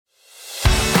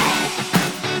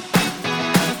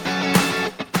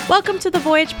Welcome to the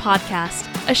Voyage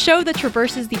Podcast, a show that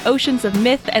traverses the oceans of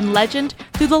myth and legend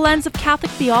through the lens of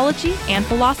Catholic theology and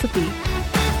philosophy.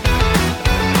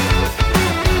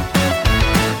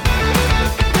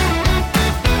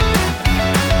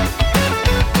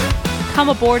 Come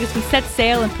aboard as we set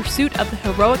sail in pursuit of the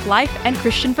heroic life and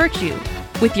Christian virtue,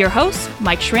 with your hosts,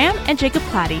 Mike Schramm and Jacob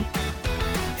Platty.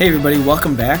 Hey everybody,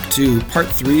 welcome back to part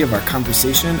 3 of our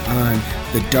conversation on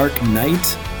the dark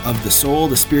night of the soul,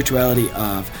 the spirituality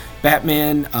of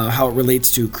Batman, how it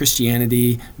relates to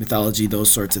Christianity, mythology,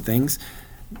 those sorts of things.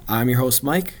 I'm your host,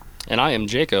 Mike. And I am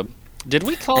Jacob. Did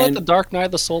we call it the Dark Night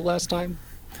of the Soul last time?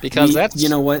 Because that's... You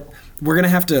know what? We're going to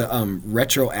have to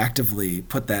retroactively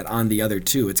put that on the other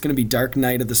two. It's going to be Dark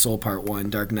Night of the Soul Part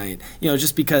 1, Dark Night.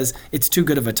 Just because it's too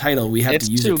good of a title, we have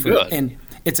to use it for... Good. And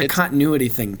it's a continuity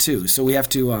thing, too. So we have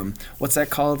to, what's that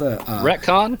called?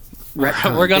 Retcon?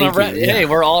 Retcon. We're gonna Hey,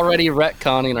 we're already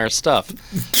retconning our stuff.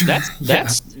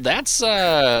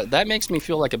 That makes me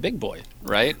feel like a big boy,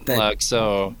 right? I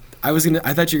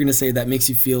thought you were gonna say that makes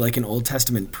you feel like an Old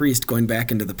Testament priest going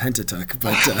back into the Pentateuch,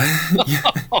 but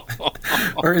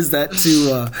or is that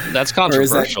too? That's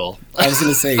controversial. I was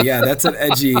gonna say, yeah, that's an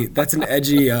edgy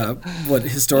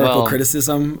historical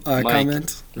criticism Mike,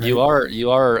 comment. Right?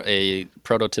 You are a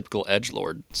prototypical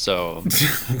edgelord, so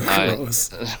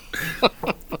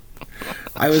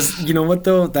I was, you know what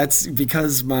though? That's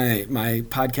because my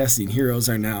podcasting heroes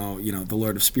are now, the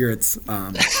Lord of Spirits,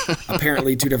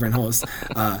 apparently two different hosts,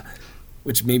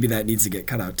 which maybe that needs to get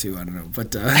cut out too. I don't know,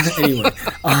 but anyway,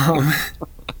 I'm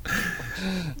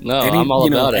all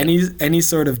about it. Any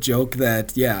sort of joke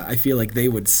that, I feel like they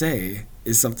would say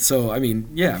is something. So I mean,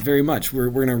 very much. We're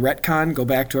gonna retcon, go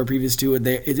back to our previous two.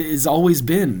 It has always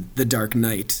been the Dark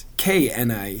Night,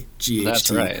 KNIGHT, That's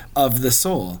right, of the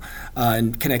soul,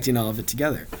 and connecting all of it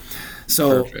together.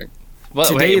 So perfect. But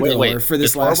today, wait. For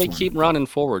this Before last we one, keep running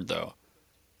forward, though,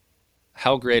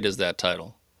 how great is that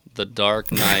title? The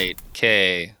Dark Night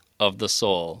K of the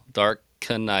Soul, Dark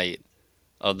Night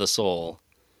of the Soul.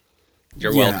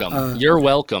 You're welcome. You're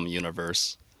welcome,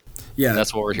 universe. Yeah,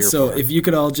 that's what we're here for. So if you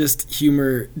could all just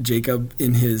humor Jacob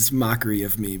in his mockery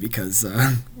of me, because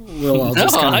we'll all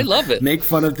just I love it. Make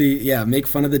fun of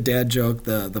the dad joke,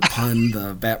 the pun,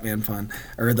 the Batman pun,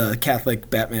 or the Catholic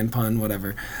Batman pun,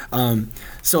 whatever.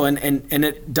 So and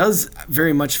it does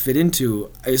very much fit into,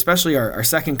 especially our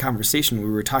second conversation where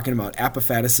we were talking about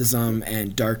apophaticism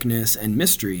and darkness and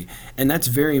mystery, and that's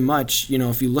very much,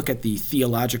 if you look at the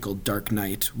theological Dark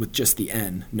Night with just the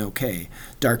N, no K,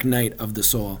 Dark Night of the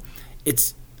Soul,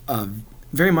 it's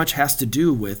very much has to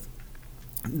do with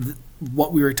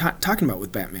what we were talking about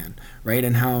with Batman, right?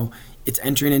 And how it's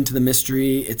entering into the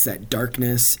mystery, it's that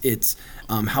darkness, it's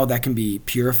how that can be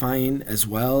purifying as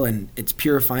well, and it's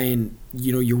purifying,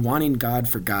 you're wanting God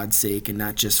for God's sake and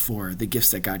not just for the gifts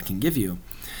that God can give you.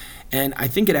 And I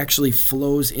think it actually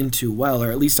flows into, or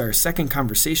at least our second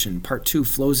conversation, part 2,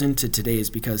 flows into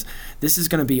today's, because this is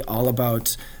going to be all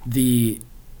about the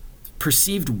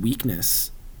perceived weakness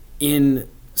in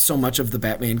so much of the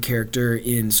Batman character,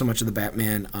 in so much of the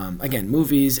Batman, again,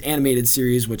 movies, animated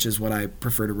series, which is what I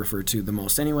prefer to refer to the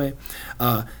most anyway,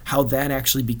 how that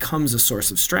actually becomes a source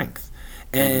of strength.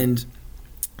 And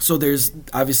so there's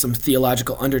obviously some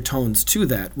theological undertones to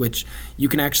that, which you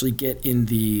can actually get in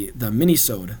the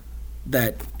mini-sode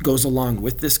that goes along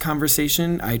with this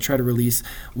conversation. I try to release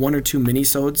 1 or 2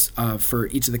 mini-sodes for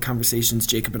each of the conversations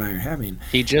Jacob and I are having.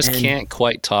 He just can't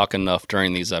quite talk enough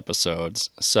during these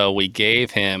episodes, so we gave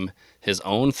him his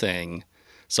own thing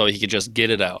so he could just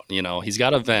get it out. He's got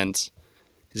to vent.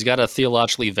 He's got to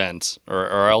theologically vent,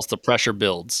 or else the pressure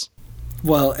builds.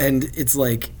 Well, and it's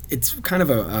kind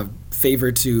of a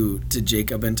favor to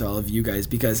Jacob and to all of you guys,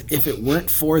 because if it weren't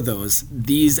for those,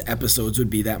 these episodes would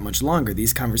be that much longer.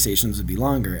 These conversations would be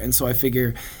longer. And so I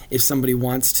figure if somebody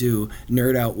wants to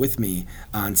nerd out with me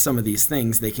on some of these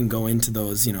things, they can go into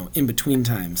those, in between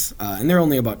times. And they're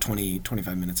only about 20,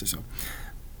 25 minutes or so.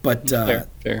 But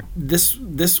fair.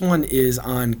 This one is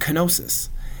on kenosis.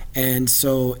 And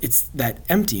so it's that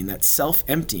emptying, that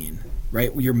self-emptying,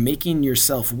 right? You're making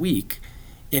yourself weak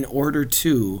in order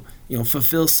to,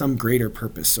 fulfill some greater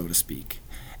purpose, so to speak.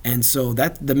 And so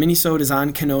that the mini-sode is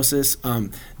on kenosis.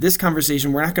 This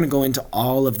conversation, we're not going to go into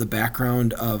all of the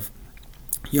background of,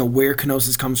 where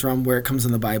kenosis comes from, where it comes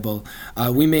in the Bible.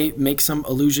 We may make some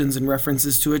allusions and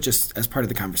references to it just as part of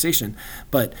the conversation,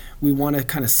 but we want to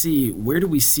kind of see, where do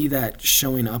we see that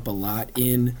showing up a lot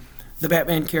in the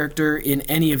Batman character in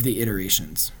any of the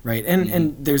iterations, right?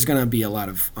 And there's going to be a lot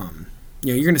of,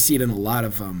 you're going to see it in a lot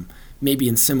of maybe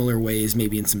in similar ways,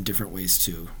 maybe in some different ways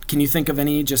too. Can you think of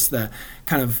any, just the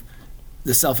kind of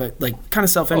the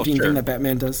self-emptying sure. thing that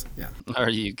Batman does. Yeah. Are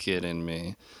you kidding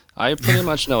me? I pretty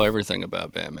much know everything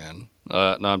about Batman.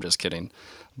 No, I'm just kidding.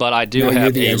 But I do No, you're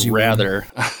have the a edgy one. rather,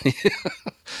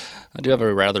 I do have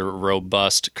a rather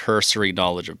robust cursory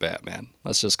knowledge of Batman.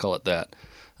 Let's just call it that.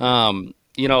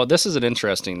 This is an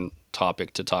interesting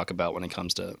topic to talk about when it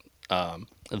comes to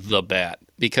the Bat,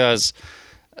 because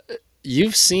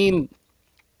you've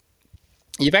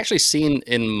actually seen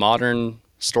in modern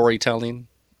storytelling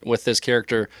with this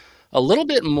character a little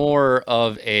bit more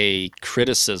of a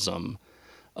criticism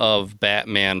of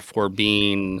Batman for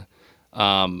being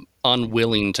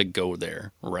unwilling to go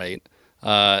there, right?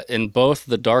 In both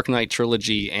the Dark Knight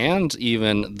trilogy and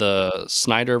even the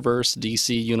Snyderverse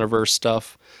DC universe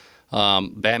stuff,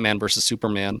 Batman versus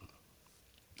Superman,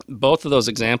 both of those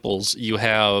examples, you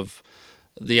have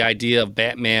the idea of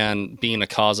Batman being a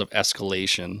cause of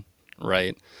escalation,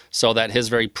 right? So that his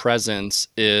very presence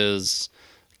is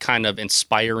kind of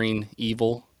inspiring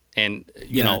evil, and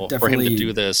for him to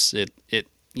do this, it's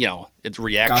Gotham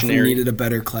reactionary. needed a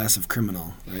better class of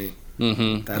criminal, right?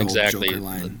 Mm-hmm, That exactly. old Joker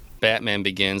line. Batman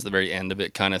Begins, the very end of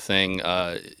it, kind of thing.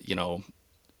 The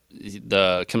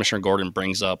Commissioner Gordon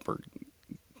brings up, or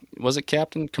was it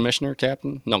Captain? Commissioner?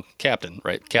 Captain? No, Captain,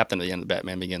 right? Captain at the end of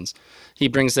Batman Begins. He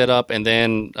brings that up, and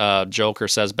then Joker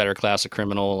says better class of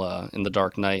criminal in The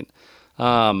Dark Knight.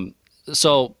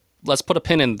 So let's put a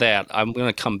pin in that. I'm going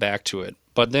to come back to it.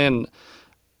 But then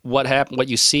what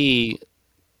you see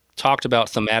talked about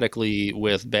thematically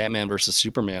with Batman versus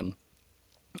Superman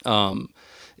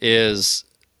is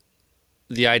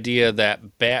the idea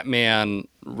that Batman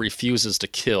refuses to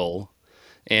kill,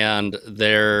 and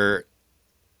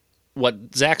what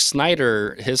Zack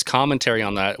Snyder, his commentary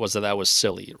on that was that was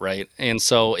silly, right? And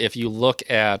so if you look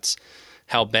at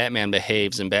how Batman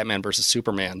behaves in Batman versus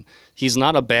Superman, he's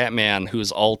not a Batman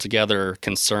who's altogether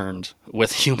concerned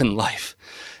with human life.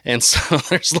 And so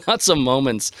there's lots of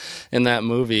moments in that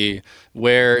movie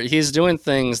where he's doing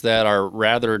things that are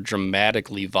rather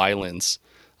dramatically violent,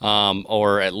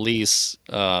 or at least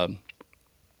unconcerned.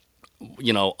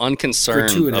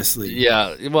 Gratuitously.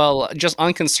 Just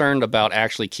unconcerned about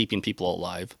actually keeping people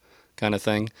alive, kind of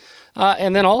thing.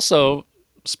 And then also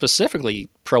specifically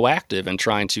proactive in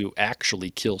trying to actually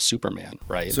kill Superman,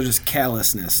 right? So just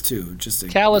callousness too,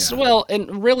 Callous. yeah. Well,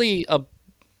 and really,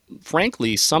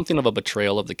 frankly, something of a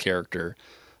betrayal of the character.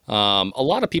 A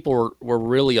lot of people were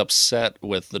really upset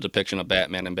with the depiction of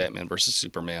Batman and Batman versus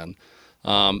Superman,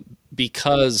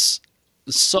 because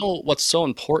what's so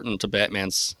important to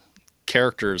Batman's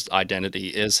character's identity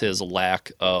is his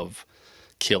lack of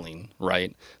killing,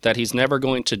 right? That he's never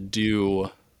going to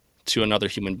do to another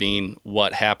human being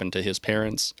what happened to his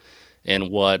parents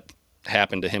and what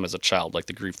happened to him as a child, like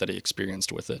the grief that he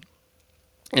experienced with it.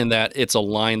 And that it's a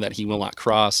line that he will not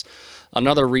cross.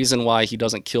 Another reason why he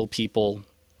doesn't kill people,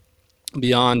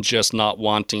 beyond just not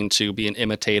wanting to be an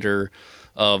imitator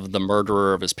of the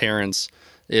murderer of his parents,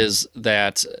 is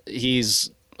that he's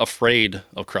afraid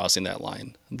of crossing that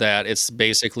line. That it's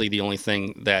basically the only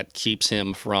thing that keeps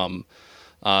him from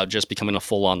just becoming a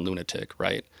full-on lunatic,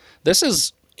 right? This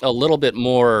is a little bit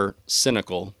more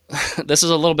cynical. This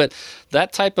is a little bit,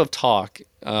 that type of talk,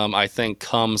 I think,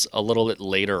 comes a little bit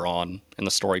later on in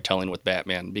the storytelling with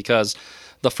Batman, because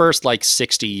the first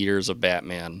 60 years of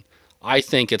Batman, I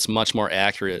think it's much more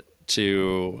accurate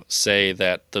to say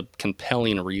that the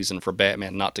compelling reason for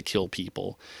Batman not to kill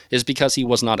people is because he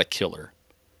was not a killer.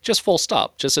 Just full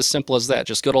stop. Just as simple as that.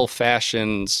 Just good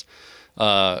old-fashioned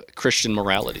Christian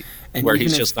morality, And where even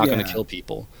he's if- just not going to yeah. kill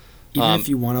people. Even if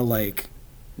you want to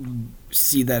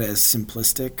see that as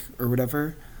simplistic or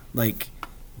whatever,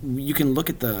 you can look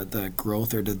at the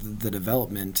growth or the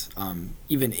development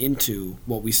even into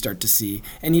what we start to see,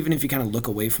 and even if you kind of look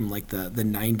away from the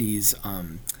 90s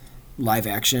live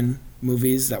action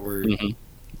movies that were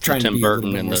trying to Tim be Burton a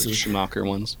little bit and more the silly. Schumacher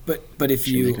ones. But if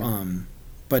you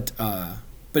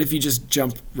but if you just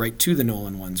jump right to the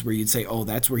Nolan ones, where you'd say, oh,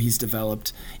 that's where he's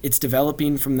developed, it's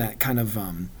developing from that kind of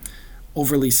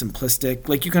overly simplistic,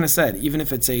 like you kind of said, even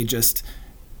if it's just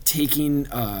taking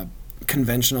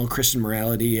conventional Christian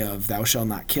morality of thou shalt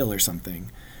not kill or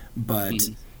something, but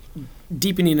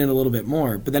deepening it a little bit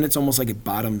more. But then it's almost like it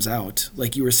bottoms out,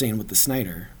 like you were saying with the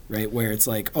Snyder, right? Where it's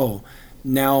like, oh,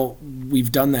 now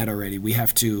we've done that already. We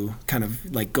have to kind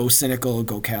of go cynical,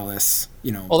 go callous.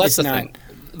 Well, that's the not, thing.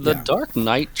 The Dark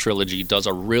Knight trilogy does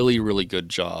a really, really good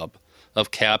job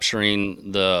of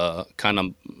capturing the kind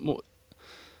of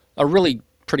a really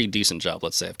pretty decent job,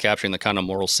 let's say, of capturing the kind of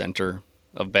moral center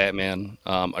of Batman.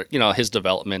 His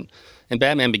development. In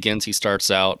Batman Begins, he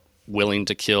starts out willing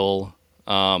to kill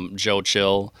Joe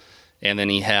Chill, and then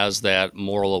he has that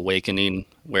moral awakening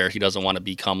where he doesn't want to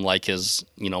become like his,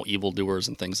 evildoers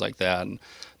and things like that. And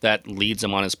that leads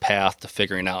him on his path to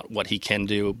figuring out what he can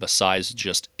do besides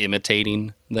just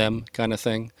imitating them, kind of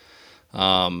thing.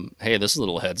 Hey, this is a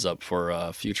little heads up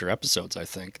for future episodes, I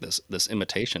think, this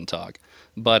imitation talk.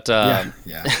 But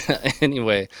Yeah.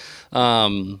 anyway,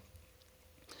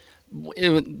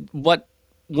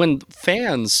 when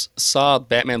fans saw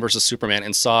Batman versus Superman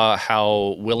and saw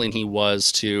how willing he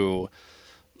was to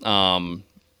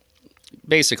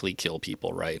basically kill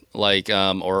people, right? Like,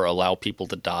 or allow people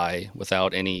to die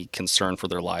without any concern for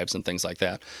their lives and things like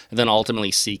that, and then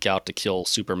ultimately seek out to kill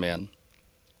Superman.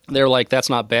 They're like, that's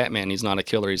not Batman. He's not a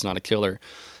killer. He's not a killer.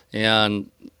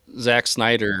 And Zack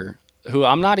Snyder, who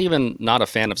I'm not a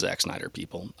fan of Zack Snyder,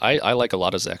 people. I like a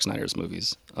lot of Zack Snyder's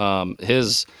movies.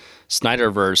 His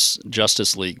Snyderverse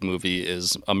Justice League movie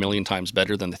is a million times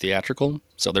better than the theatrical.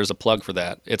 So there's a plug for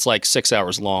that. It's like 6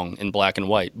 hours long in black and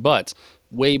white, but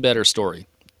way better story.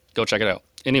 Go check it out.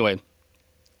 Anyway.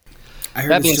 I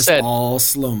heard it's just all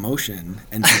slow motion,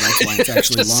 and so that's why it's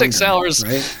actually just longer. 6 hours.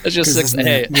 Right? It's just 6.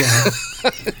 Hey, yeah.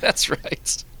 That's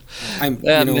right.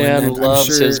 That man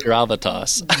loves his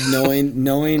gravitas.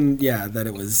 knowing, that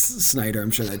it was Snyder,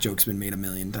 I'm sure that joke's been made a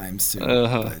million times too.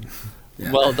 But,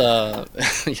 yeah. Well,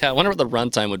 I wonder what the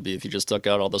runtime would be if you just took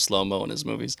out all the slow mo in his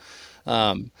movies.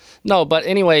 No, but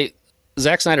anyway,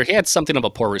 Zack Snyder, he had something of a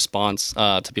poor response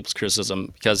to people's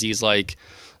criticism because he's like,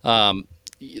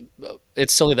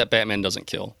 it's silly that Batman doesn't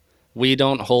kill. We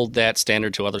don't hold that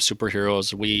standard to other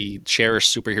superheroes. We cherish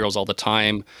superheroes all the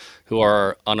time who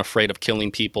are unafraid of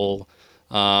killing people.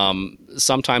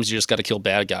 Sometimes you just got to kill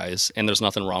bad guys, and there's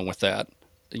nothing wrong with that.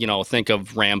 Think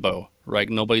of Rambo, right?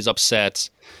 Nobody's upset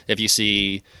if you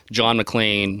see John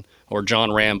McClane or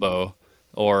John Rambo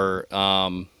or,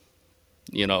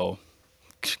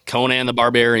 Conan the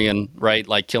Barbarian, right?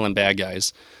 Like killing bad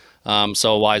guys.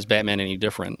 So why is Batman any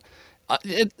different?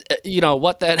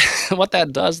 What that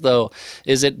does though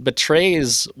is it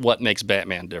betrays what makes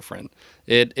Batman different.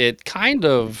 It kind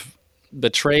of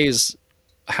betrays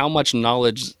how much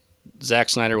knowledge Zack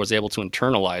Snyder was able to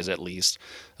internalize, at least,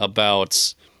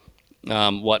 about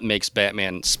what makes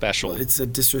Batman special. Well, it's a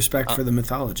disrespect for the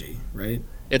mythology, right?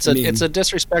 It's a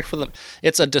disrespect for them.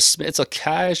 It's a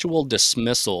casual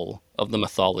dismissal of the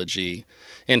mythology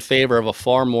in favor of a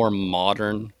far more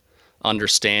modern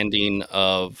understanding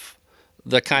of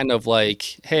the kind of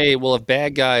like, hey, well, if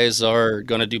bad guys are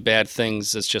going to do bad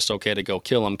things, it's just okay to go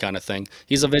kill them kind of thing.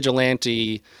 He's a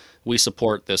vigilante. We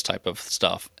support this type of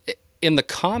stuff. In the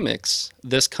comics,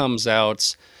 this comes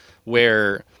out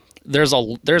where there's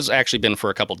actually been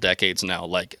for a couple decades now,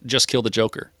 like, just kill the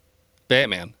Joker.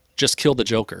 Batman, just kill the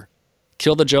Joker.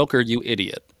 Kill the Joker, you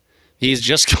idiot. He's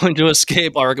just going to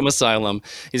escape Arkham Asylum.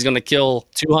 He's going to kill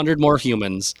 200 more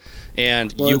humans,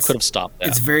 and you could have stopped that.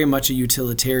 It's very much a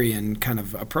utilitarian kind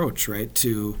of approach, right?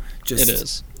 To just it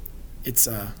is. It's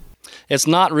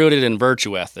not rooted in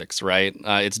virtue ethics, right?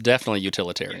 It's definitely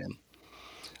utilitarian.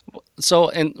 So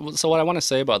what I want to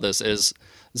say about this is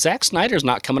Zack Snyder's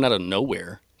not coming out of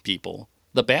nowhere, people.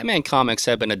 The Batman comics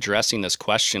have been addressing this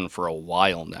question for a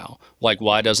while now. Like,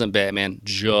 why doesn't Batman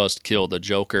just kill the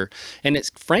Joker? And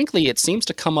frankly, it seems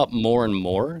to come up more and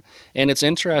more. And it's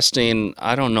interesting.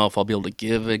 I don't know if I'll be able to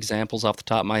give examples off the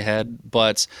top of my head,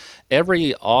 but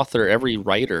every author, every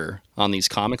writer on these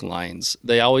comic lines,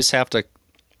 they always have to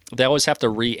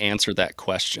re-answer that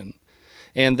question.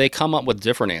 And they come up with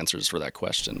different answers for that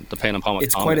question, depending upon what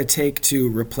It's quite a take to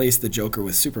replace the Joker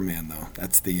with Superman, though.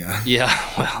 That's the...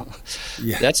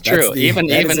 that's true. Even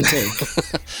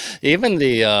even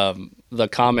the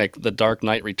comic, The Dark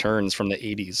Knight Returns from the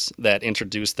 80s, that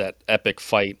introduced that epic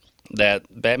fight that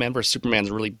Batman vs. Superman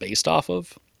is really based off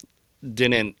of,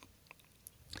 didn't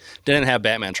have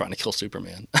Batman trying to kill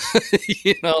Superman.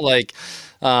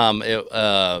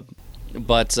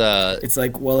 But it's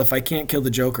like, well, if I can't kill the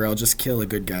Joker, I'll just kill a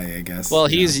good guy, I guess. Well,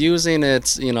 he's using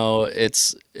it,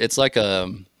 it's like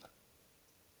a,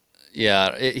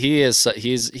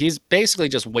 he's basically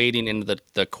just wading into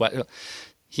the question.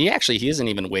 He isn't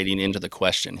even wading into the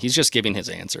question. He's just giving his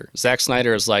answer. Zack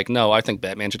Snyder is like, no, I think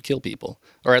Batman should kill people.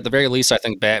 Or at the very least, I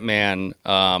think Batman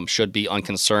should be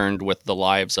unconcerned with the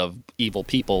lives of evil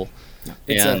people.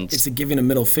 It's a giving a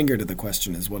middle finger to the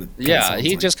question is what it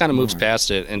he just kind of moves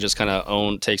past it and just kind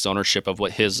of takes ownership of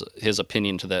what his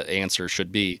opinion to the answer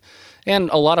should be. And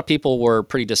a lot of people were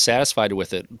pretty dissatisfied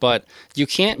with it, but you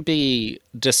can't be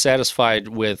dissatisfied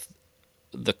with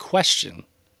the question.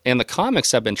 And the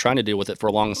comics have been trying to deal with it for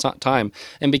a long time.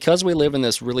 And because we live in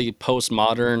this really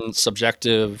postmodern,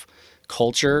 subjective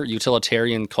culture,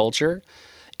 utilitarian culture,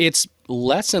 it's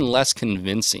less and less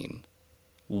convincing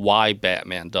why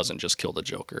Batman doesn't just kill the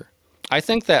Joker. I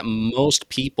think that most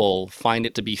people find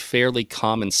it to be fairly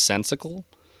commonsensical,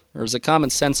 or is it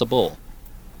commonsensible?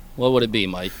 What would it be,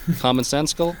 Mike?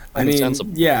 Commonsensical? I mean,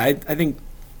 Commonsensible? yeah, I think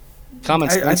I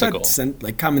Commonsensical. thought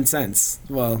like common sense.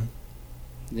 Well,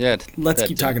 Yeah. let's that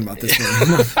keep did- talking about this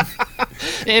one.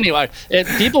 Anyway,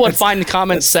 people would find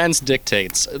common sense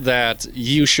dictates that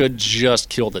you should just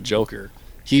kill the Joker.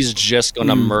 He's just going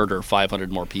to murder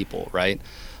 500 more people, right?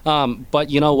 But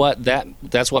you know what?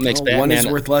 That's what makes Well, one Batman.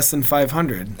 is worth less than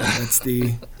 500. That's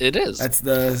the It is. that's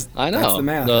the I know. That's the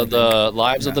math. I think. The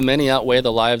lives of Yeah. the many outweigh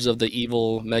the lives of the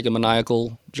evil,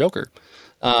 megamaniacal Joker.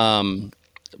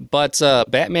 But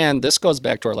Batman, this goes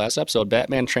back to our last episode.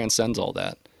 Batman transcends all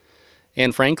that.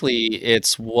 And frankly,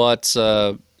 it's what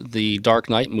the Dark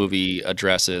Knight movie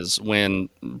addresses when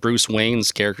Bruce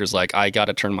Wayne's character is like, I got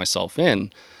to turn myself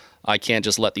in. I can't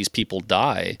just let these people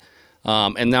die.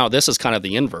 And now this is kind of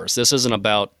the inverse. This isn't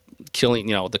about killing,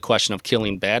 the question of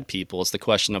killing bad people. It's the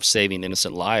question of saving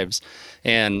innocent lives.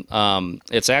 And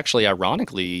it's actually,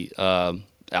 ironically,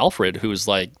 Alfred, who's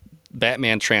like,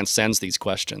 Batman transcends these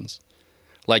questions.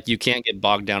 Like, you can't get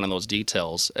bogged down in those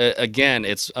details. Again,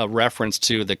 it's a reference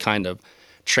to the kind of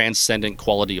transcendent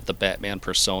quality of the Batman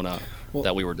persona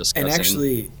that we were discussing. And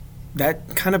actually,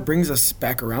 that kind of brings us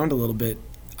back around a little bit.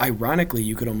 Ironically,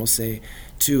 you could almost say,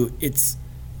 to it's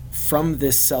from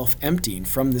this self-emptying,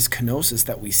 from this kenosis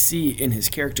that we see in his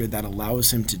character that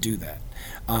allows him to do that.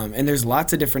 And there's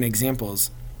lots of different examples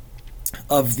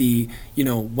of the,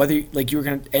 whether like you were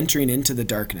kind of entering into the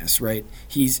darkness, right?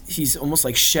 He's almost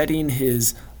like shedding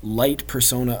his light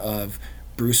persona of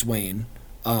Bruce Wayne,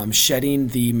 shedding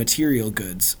the material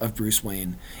goods of Bruce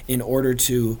Wayne in order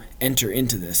to enter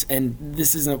into this. And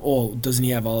this isn't, doesn't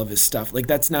he have all of his stuff? Like,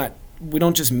 that's not, we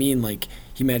don't just mean like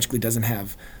he magically doesn't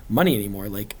have money anymore.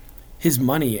 Like, his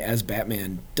money as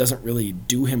Batman doesn't really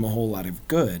do him a whole lot of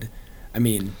good. I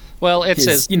mean, well, it's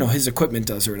his equipment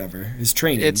does or whatever, his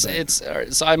training.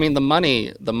 So I mean, the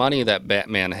money that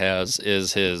Batman has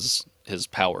is his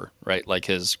power, right? Like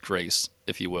his grace,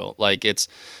 if you will. Like it's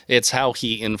how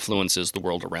he influences the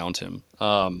world around him.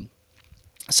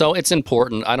 So it's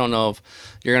important. I don't know if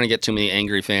you're going to get too many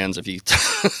angry fans if you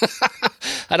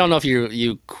I don't know if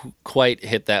you quite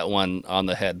hit that one on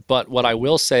the head. But what I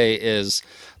will say is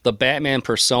the Batman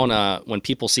persona, when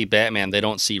people see Batman, they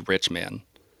don't see rich man.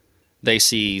 They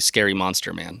see scary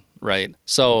monster man, right?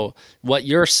 So what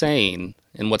you're saying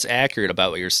and what's accurate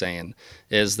about what you're saying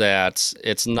is that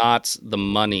it's not the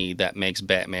money that makes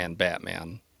Batman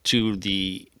Batman to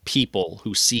the people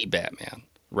who see Batman,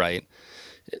 right?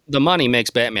 The money makes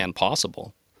Batman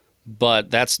possible, but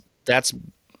that's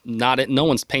not it. No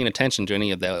one's paying attention to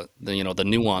any of the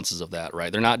nuances of that,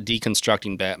 right? They're not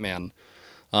deconstructing Batman,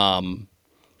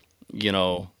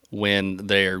 when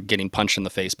they're getting punched in the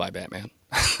face by Batman,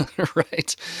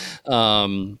 right?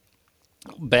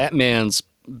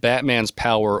 Batman's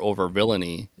power over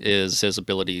villainy is his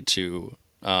ability to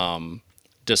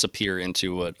disappear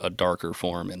into a darker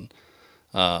form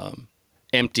and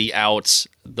empty out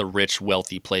the rich,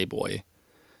 wealthy playboy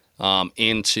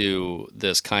into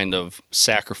this kind of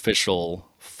sacrificial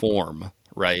form,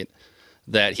 right?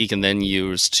 That he can then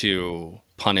use to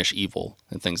punish evil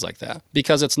and things like that.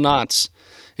 Because it's not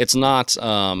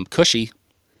cushy,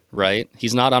 right?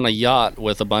 He's not on a yacht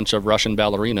with a bunch of Russian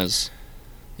ballerinas,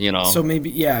 So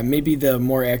maybe the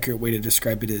more accurate way to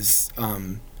describe it is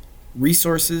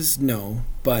resources, no,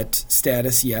 but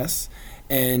status, yes.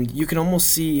 And you can almost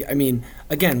see, I mean,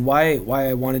 again, why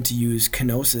I wanted to use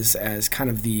kenosis as kind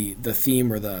of the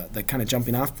theme or the kind of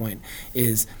jumping off point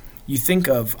is you think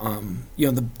of,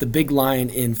 the big line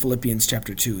in Philippians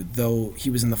chapter 2, though he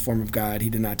was in the form of God, he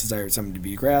did not desire something to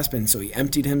be grasped, and so he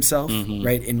emptied himself,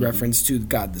 right, in reference to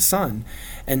God the Son.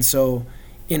 And so,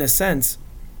 in a sense,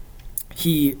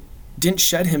 he didn't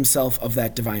shed himself of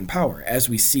that divine power, as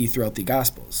we see throughout the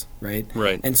Gospels, right?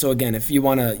 Right. And so again, if you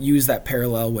want to use that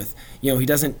parallel with, he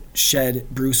doesn't shed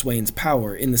Bruce Wayne's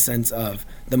power in the sense of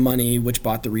the money which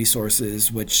bought the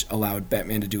resources which allowed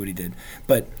Batman to do what he did,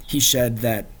 but he shed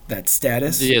that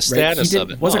status. The status of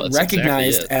it. Wasn't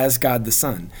recognized exactly as God the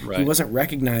Son. Right. He wasn't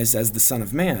recognized as the Son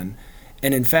of Man.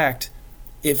 And in fact,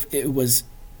 if it was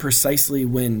precisely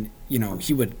when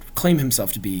he would claim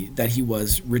himself to be, that he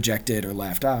was rejected or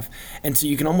laughed off. And so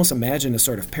you can almost imagine a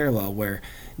sort of parallel where,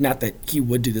 not that he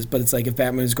would do this, but it's like if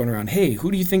Batman is going around, hey,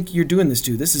 who do you think you're doing this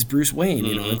to? This is Bruce Wayne.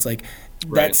 It's like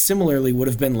that similarly would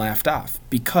have been laughed off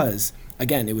because,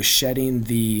 again, it was shedding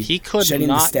the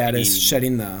status,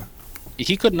 shedding the...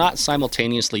 He could not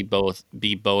simultaneously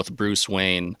be both Bruce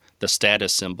Wayne, the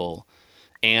status symbol,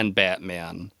 and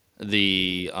Batman,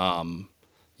 the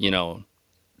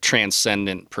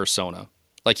transcendent persona.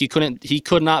 Like he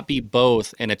could not be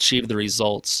both and achieve the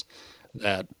results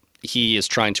that he is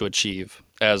trying to achieve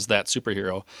as that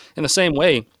superhero. In the same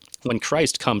way, when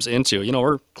Christ comes into,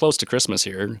 we're close to Christmas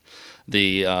here,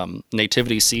 the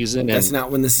nativity season. That's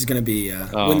not when this is going to be,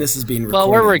 when this is being recorded.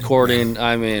 Well, we're recording.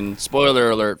 I mean,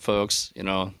 spoiler alert, folks,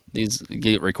 these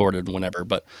get recorded whenever,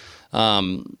 but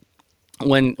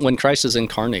when Christ is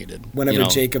incarnated. Whenever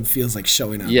Jacob feels like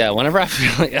showing up. Yeah, whenever I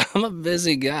feel like I'm a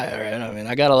busy guy, right? I mean,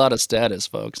 I got a lot of status,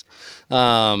 folks.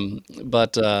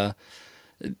 But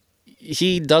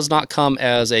he does not come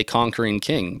as a conquering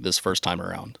king this first time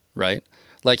around, right?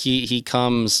 Like he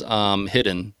comes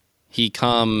hidden. He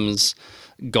comes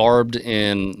garbed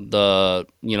in the,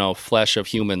 flesh of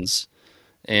humans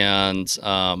and,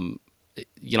 kind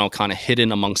of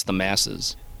hidden amongst the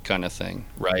masses kind of thing,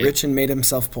 right? Rich and made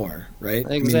himself poor, right?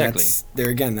 Exactly.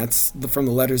 I mean, that's from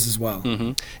the letters as well.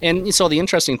 Mm-hmm. And so the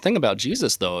interesting thing about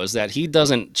Jesus, though, is that he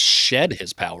doesn't shed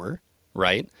his power,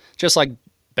 right? Just like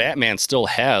Batman still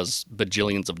has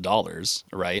bajillions of dollars,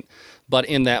 right? But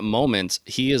in that moment,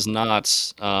 he is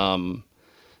not,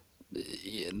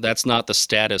 that's not the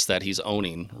status that he's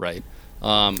owning, right?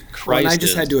 Christ and I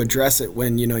just had to address it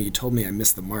when, you told me I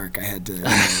missed the mark. I had to,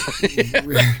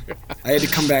 I had to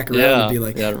come back around and be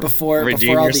like, before all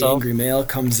yourself? The angry mail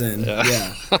comes in.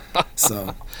 Yeah.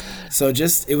 So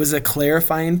just, it was a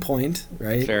clarifying point,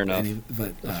 right? Fair enough.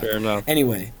 Fair enough.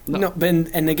 Anyway, but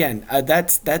and again,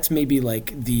 that's maybe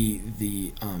like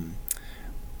the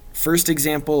first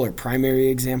example or primary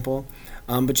example.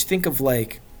 But you think of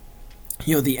like,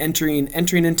 the entering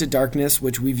into darkness,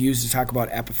 which we've used to talk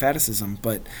about apophaticism,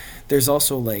 but there's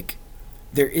also like,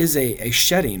 there is a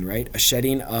shedding, right? A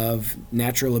shedding of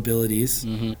natural abilities.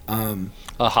 Mm-hmm.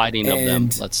 A hiding of them,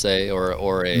 let's say,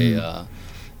 or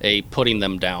a putting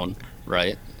them down,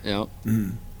 right?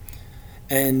 Mm-hmm.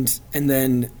 And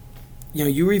then,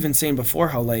 you were even saying before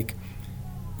how like,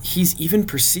 he's even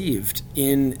perceived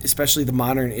in, especially the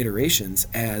modern iterations,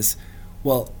 as,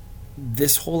 well,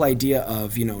 this whole idea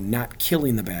of, not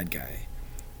killing the bad guy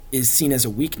is seen as a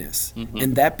weakness. Mm-hmm.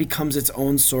 And that becomes its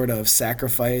own sort of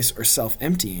sacrifice or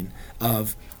self-emptying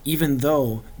of, even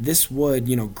though this would,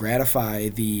 gratify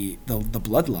the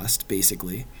bloodlust,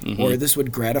 basically, mm-hmm. or this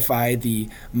would gratify the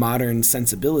modern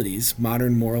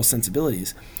moral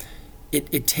sensibilities,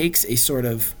 it takes a sort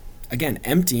of, again,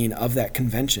 emptying of that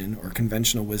convention or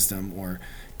conventional wisdom or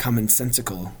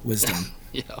commonsensical wisdom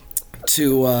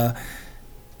to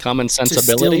common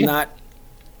sensibility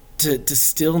to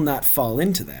still not fall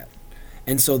into that.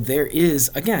 And so there is,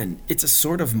 again, it's a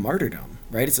sort of martyrdom,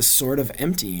 right? It's a sort of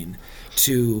emptying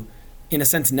to, in a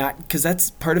sense, not, because that's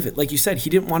part of it. Like you said, he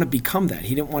didn't want to become that.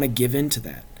 He didn't want to give in to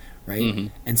that, right? Mm-hmm.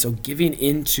 And so giving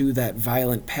into that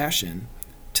violent passion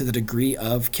to the degree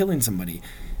of killing somebody,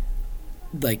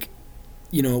 like,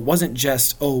 it wasn't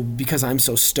just, because I'm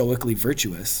so stoically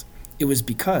virtuous. It was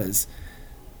because,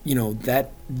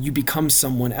 that you become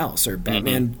someone else, or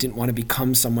Batman mm-hmm. didn't want to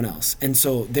become someone else. And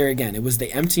so there again, it was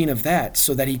the emptying of that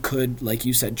so that he could, like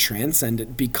you said, transcend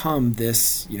it, become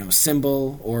this,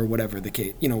 symbol or whatever the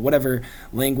case, whatever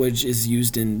language is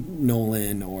used in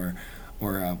Nolan or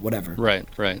whatever. Right.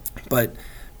 But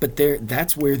there,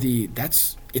 that's where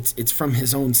it's from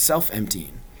his own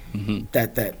self-emptying mm-hmm.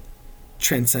 that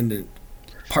transcendent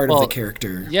part of the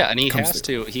character. Yeah, and he has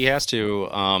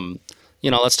to.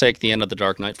 Let's take the end of The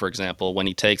Dark Knight, for example, when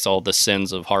he takes all the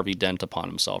sins of Harvey Dent upon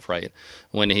himself, right?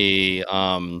 When he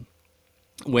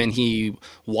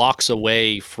walks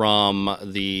away from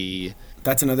the...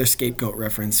 That's another scapegoat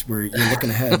reference where you're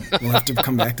looking ahead. We'll have to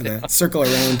come back to that. Circle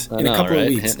around in a couple of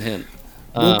weeks. Hint.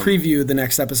 We'll preview the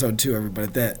next episode too,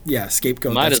 everybody.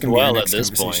 Scapegoat. Might that's as well at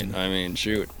this point. I mean,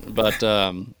 shoot. But,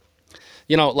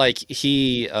 like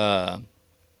he... oh,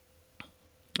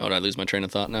 did I lose my train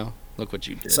of thought now? Look what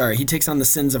you did. Sorry, he takes on the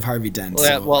sins of Harvey Dent.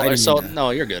 No,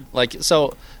 you're good. Like,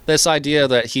 so this idea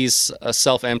that he's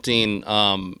self-emptying,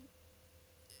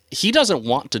 he doesn't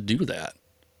want to do that,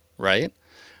 right?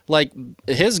 Like,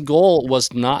 his goal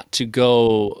was not to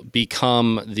go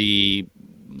become the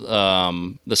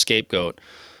scapegoat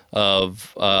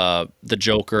of the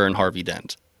Joker and Harvey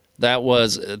Dent. That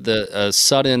was a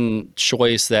sudden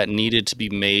choice that needed to be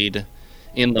made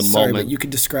in the moment. But you could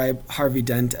describe Harvey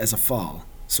Dent as a fall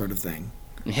sort of thing.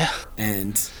 Yeah.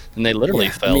 And they literally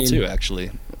fell too,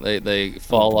 actually. They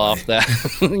fall off that,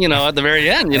 at the very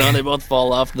end, they both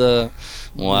fall off the,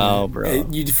 wow, bro.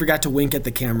 You forgot to wink at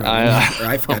the camera.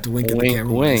 I forgot to wink at the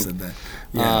camera when I said that.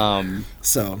 Yeah.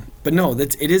 But no,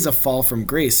 it is a fall from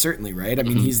grace, certainly, right? I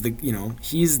mean, mm-hmm.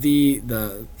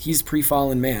 he's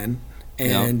pre-fallen man.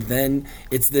 And then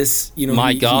it's this,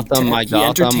 my Gotham,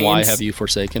 why have you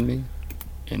forsaken me?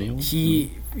 Anyway?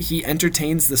 He he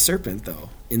entertains the serpent though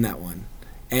in that one.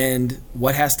 And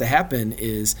what has to happen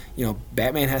is,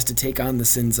 Batman has to take on the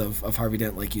sins of Harvey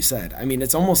Dent, like you said. I mean,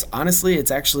 it's almost, honestly,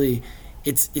 it's actually,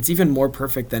 it's even more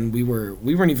perfect than we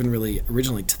weren't even really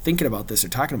originally thinking about this or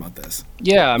talking about this.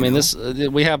 Yeah, I mean, this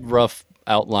we have rough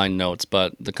outline notes,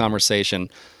 but the conversation,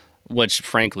 which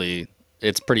frankly,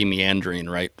 it's pretty meandering,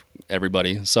 right,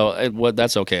 everybody? So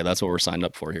that's okay. That's what we're signed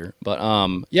up for here. But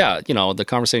yeah, the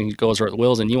conversation goes where it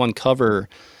wills, and you uncover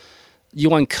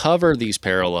these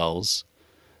parallels.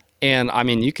 And I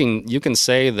mean, you can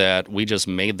say that we just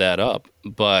made that up,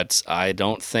 but I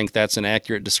don't think that's an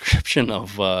accurate description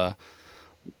of.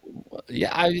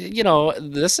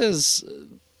 This is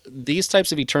these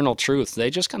types of eternal truths. They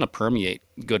just kind of permeate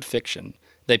good fiction.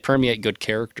 They permeate good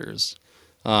characters,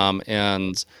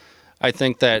 and I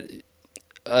think that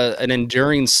an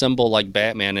enduring symbol like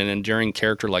Batman, an enduring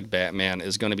character like Batman,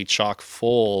 is going to be chock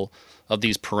full of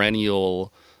these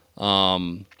perennial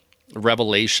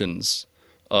revelations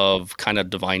of kind of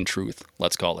divine truth,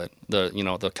 let's call it,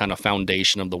 the kind of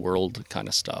foundation of the world kind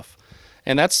of stuff.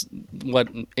 And that's what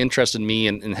interested me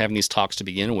in having these talks to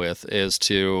begin with, is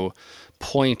to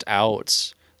point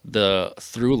out the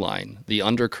through line, the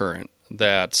undercurrent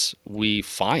that we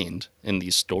find in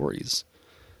these stories.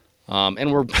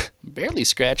 And we're barely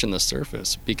scratching the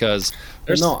surface, because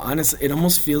honestly, it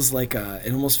almost feels like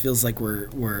we're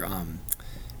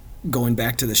going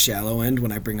back to the shallow end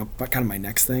when I bring up kind of my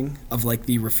next thing of like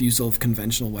the refusal of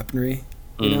conventional weaponry,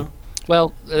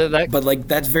 Well, but like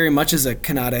that very much is a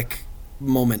canonic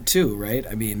moment too, right?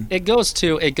 I mean, it goes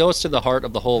to the heart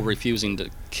of the whole refusing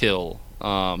to kill.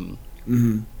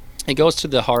 It goes to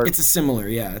the heart. It's a similar,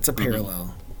 it's a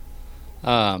parallel.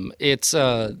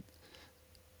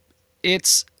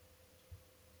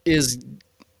 Is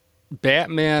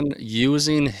Batman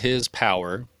using his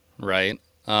power, right?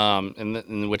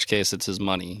 In which case it's his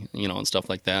money, and stuff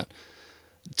like that,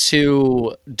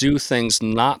 to do things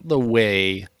not the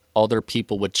way other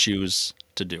people would choose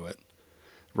to do it,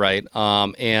 right?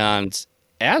 And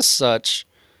as such,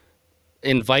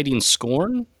 inviting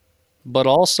scorn, but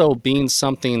also being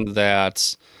something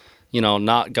that,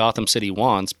 not Gotham City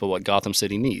wants, but what Gotham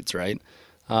City needs, right?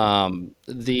 One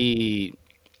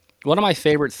of my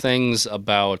favorite things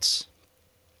about,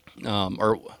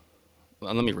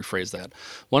 let me rephrase that.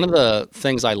 One of the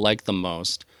things I like the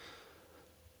most,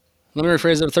 let me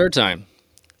rephrase it a third time.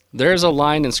 There's a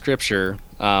line in Scripture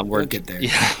where... We'll get there.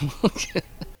 Yeah.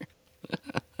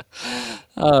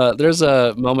 There's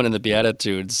a moment in the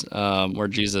Beatitudes where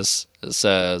Jesus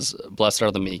says, "Blessed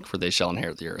are the meek, for they shall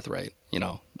inherit the earth," right?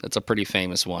 It's a pretty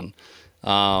famous one.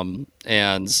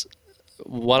 And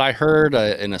what I heard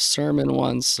in a sermon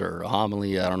once, or a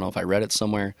homily, I don't know if I read it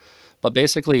somewhere, but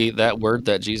basically that word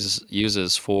that Jesus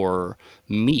uses for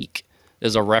meek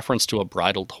is a reference to a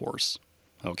bridled horse,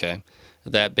 okay?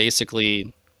 That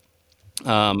basically,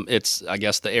 it's, I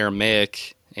guess, the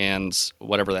Aramaic, and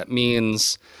whatever that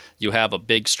means. You have a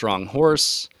big, strong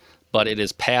horse, but it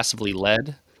is passively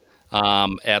led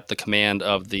at the command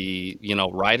of the,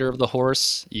 rider of the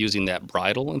horse, using that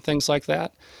bridle and things like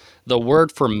that. The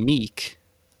word for meek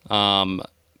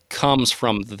comes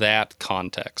from that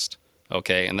context.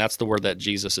 Okay, and that's the word that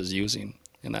Jesus is using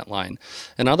in that line.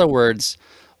 In other words,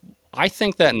 I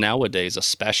think that nowadays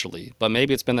especially, but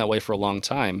maybe it's been that way for a long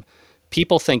time,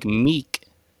 people think meek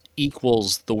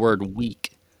equals the word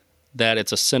weak, that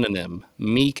it's a synonym.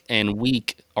 Meek and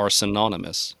weak are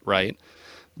synonymous, right?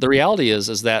 The reality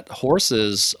is that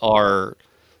horses are,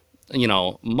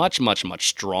 much, much, much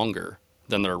stronger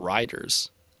than their riders,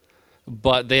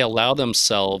 but they allow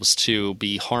themselves to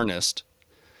be harnessed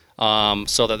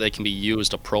so that they can be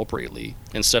used appropriately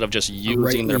instead of just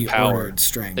using their power.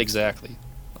 Strength. Exactly.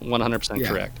 100%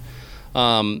 correct.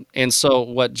 And so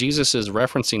what Jesus is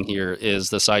referencing here is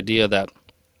this idea that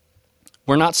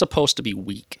we're not supposed to be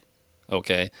weak,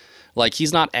 okay? Like,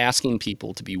 he's not asking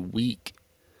people to be weak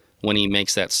when he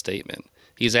makes that statement.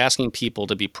 He's asking people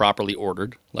to be properly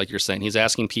ordered, like you're saying. He's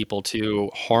asking people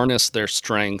to harness their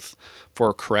strength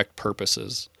for correct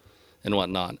purposes and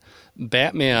whatnot.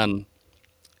 Batman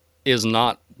is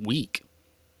not weak.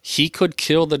 He could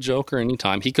kill the Joker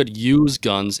anytime. He could use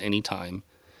guns anytime.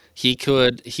 He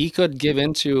could give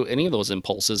into any of those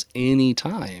impulses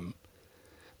anytime.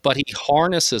 But he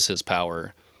harnesses his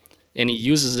power, and he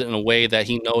uses it in a way that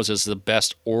he knows is the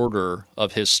best order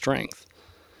of his strength.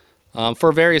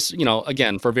 For various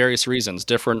reasons.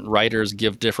 Different writers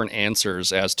give different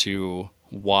answers as to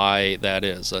why that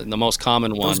is. The most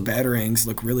common one... Those batarangs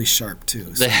look really sharp,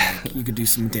 too. So you could do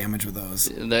some damage with those.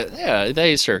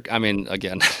 They sure. I mean,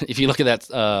 again, if you look at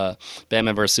that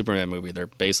Batman vs. Superman movie, they're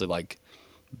basically like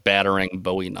battering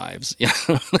Bowie knives,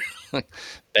 like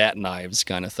bat knives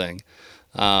kind of thing.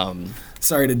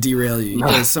 Sorry to derail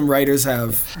you. Some writers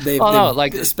have they've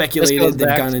speculated,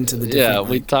 they've gone into the different. Yeah,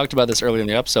 we talked about this earlier in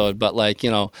the episode, but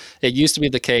it used to be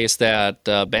the case that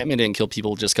Batman didn't kill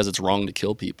people just because it's wrong to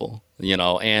kill people,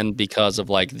 and because of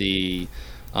the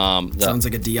sounds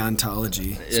like a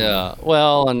deontology. Yeah,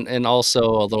 well, and also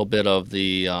a little bit of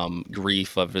the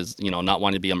grief of his, not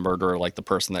wanting to be a murderer like the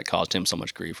person that caused him so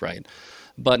much grief, right?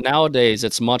 But nowadays,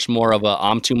 it's much more of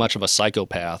I'm too much of a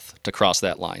psychopath to cross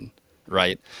that line,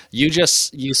 right? You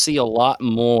see a lot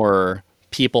more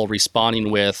people responding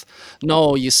with,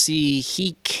 no, you see,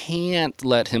 he can't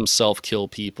let himself kill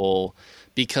people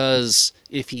because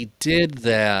if he did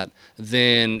that,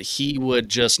 then he would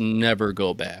just never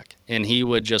go back. And he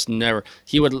would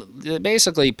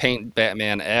basically paint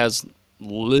Batman as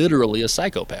literally a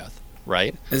psychopath,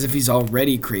 right? As if he's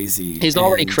already crazy. He's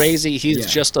already crazy. He's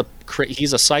just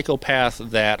he's a psychopath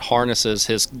that harnesses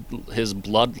his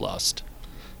bloodlust.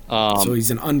 So he's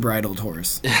an unbridled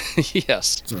horse.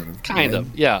 Yes, sort of. Kind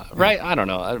of. Yeah. Right. I don't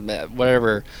know.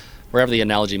 Wherever the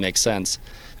analogy makes sense.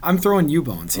 I'm throwing you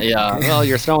bones here. Yeah. Okay? Well,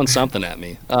 you're throwing something at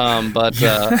me.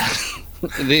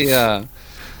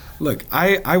 Look,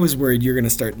 I was worried you're going to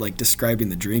start describing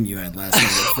the dream you had last night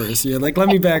at first. You're like, let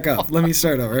me back up. Let me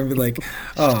start over. And be like,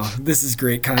 oh, this is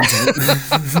great content.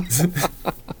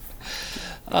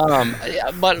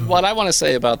 But what I want to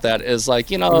say about that is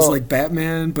it was like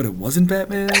Batman, but it wasn't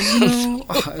Batman,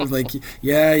 I was like,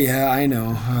 yeah, I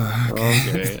know.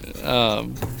 Okay.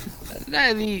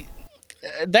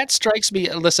 That strikes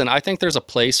me. Listen, I think there's a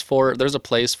place for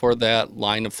that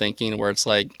line of thinking where it's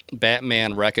like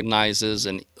Batman recognizes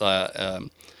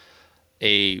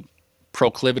a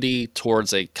proclivity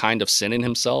towards a kind of sin in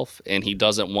himself, and he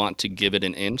doesn't want to give it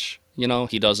an inch.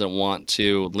 He doesn't want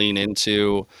to lean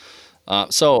into.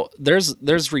 So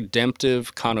there's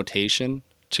redemptive connotation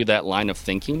to that line of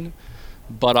thinking,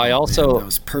 but I also that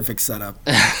was perfect setup.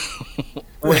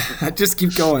 Just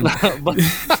keep going.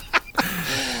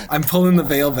 I'm pulling the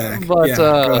veil back. But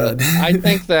go ahead. I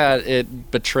think that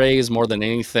it betrays more than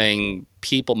anything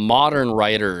modern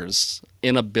writers'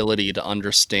 inability to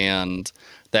understand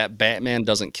that Batman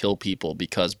doesn't kill people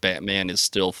because Batman is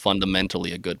still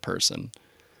fundamentally a good person,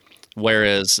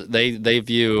 whereas they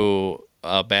view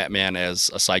Batman as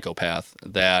a psychopath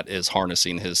that is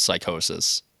harnessing his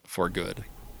psychosis for good.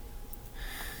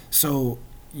 So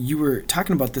you were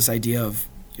talking about this idea of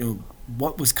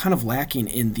what was kind of lacking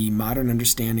in the modern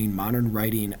understanding, modern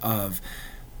writing of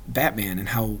Batman, and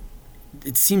how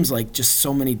it seems like just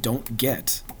so many don't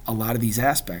get a lot of these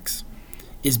aspects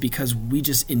is because we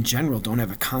just in general don't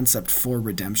have a concept for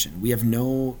redemption. We have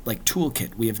no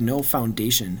toolkit. We have no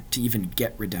foundation to even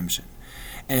get redemption.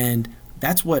 And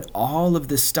that's what all of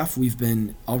this stuff we've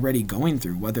been already going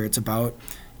through, whether it's about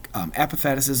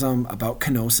apatheticism, about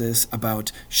kenosis,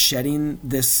 about shedding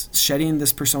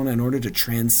this persona in order to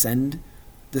transcend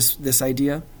this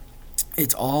idea.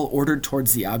 It's all ordered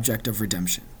towards the object of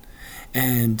redemption.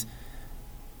 And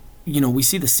we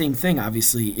see the same thing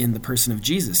obviously in the person of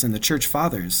Jesus, and the church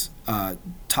fathers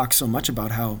talk so much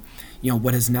about how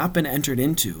what has not been entered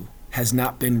into has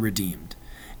not been redeemed.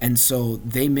 And so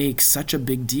they make such a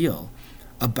big deal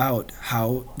about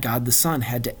how God the Son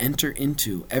had to enter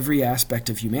into every aspect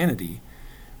of humanity,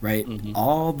 right? Mm-hmm.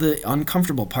 All the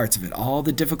uncomfortable parts of it, all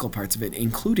the difficult parts of it,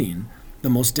 including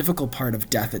the most difficult part of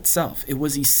death itself. It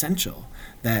was essential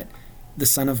that the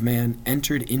Son of Man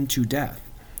entered into death.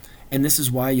 And this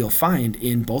is why you'll find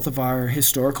in both of our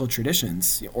historical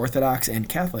traditions, Orthodox and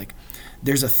Catholic,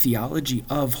 there's a theology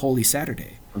of Holy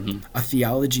Saturday, mm-hmm. a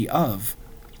theology of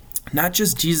not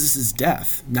just Jesus'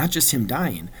 death, not just him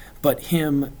dying, but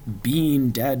him being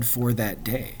dead for that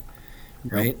day,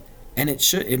 right? And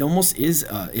it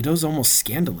is almost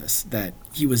scandalous that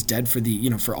he was dead for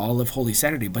for all of Holy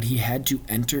Saturday, but he had to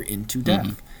enter into death,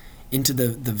 mm-hmm. into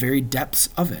the very depths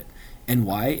of it. And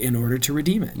why? In order to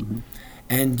redeem it. Mm-hmm.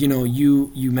 And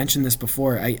you mentioned this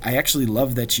before. I actually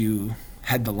love that you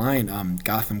had the line,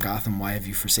 Gotham, Gotham, why have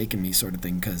you forsaken me, sort of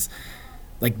thing, because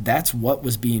that's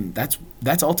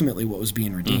ultimately what was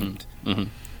being redeemed. Mm-hmm. Mm-hmm.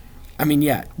 I mean,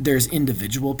 yeah, there's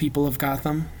individual people of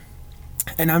Gotham,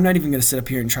 and I'm not even going to sit up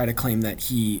here and try to claim that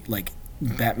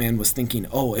Batman was thinking,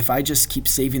 oh, if I just keep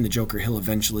saving the Joker, he'll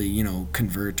eventually,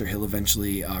 convert, or he'll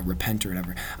eventually repent or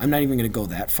whatever. I'm not even going to go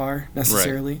that far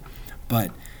necessarily, right.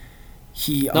 But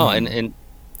he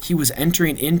was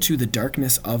entering into the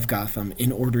darkness of Gotham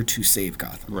in order to save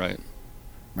Gotham.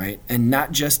 Right, and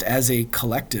not just as a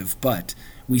collective, but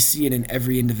we see it in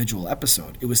every individual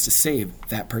episode. It was to save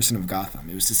that person of Gotham.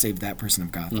 It was to save that person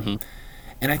of Gotham. Mm-hmm.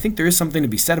 And I think there is something to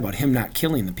be said about him not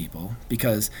killing the people,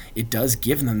 because it does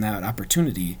give them that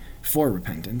opportunity for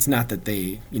repentance. Not that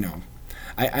they,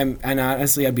 and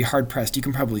honestly, I'd be hard pressed. You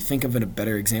can probably think of a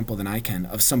better example than I can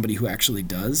of somebody who actually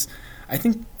does. I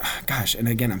think, gosh, and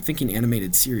again, I'm thinking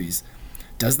animated series.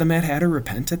 Does the Mad Hatter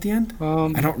repent at the end?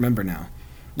 I don't remember now.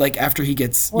 Like after he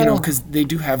gets, because they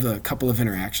do have a couple of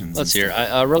interactions. Let's hear.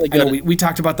 Really good. I know we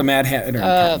talked about the Mad Hatter in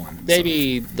part one.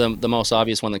 Maybe the most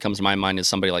obvious one that comes to my mind is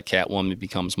somebody like Catwoman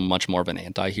becomes much more of an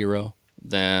anti-hero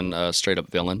than a straight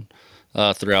up villain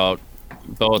throughout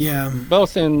both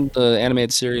in the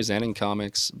animated series and in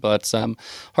comics. But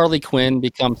Harley Quinn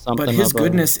becomes something. But his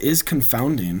goodness is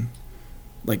confounding,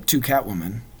 like to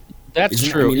Catwoman. That's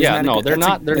true. They're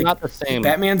not the same.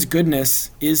 Batman's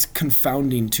goodness is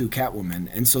confounding to Catwoman,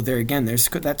 and so there again, there's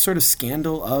that sort of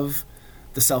scandal of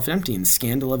the self-emptying,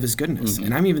 scandal of his goodness.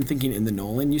 And I'm even thinking in the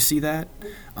Nolan, you see that,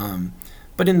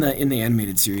 but in the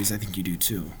animated series, I think you do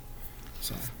too.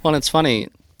 So. Well, it's funny.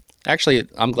 Actually,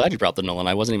 I'm glad you brought the Nolan.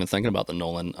 I wasn't even thinking about the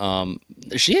Nolan.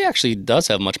 She actually does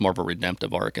have much more of a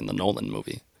redemptive arc in the Nolan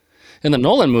movie. In the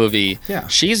Nolan movie,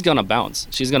 she's going to bounce.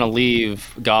 She's going to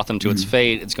leave Gotham to its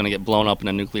fate. It's going to get blown up in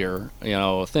a nuclear,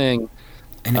 thing.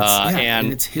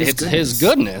 And it's his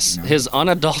goodness, his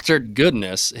unadulterated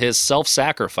goodness, his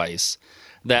self-sacrifice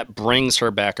that brings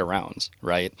her back around,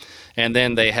 right? And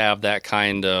then they have that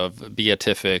kind of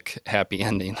beatific happy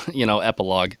ending,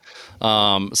 epilogue.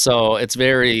 So it's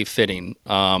very fitting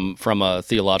from a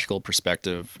theological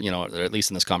perspective, or at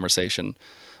least in this conversation,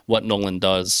 what Nolan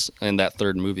does in that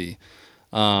third movie.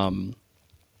 But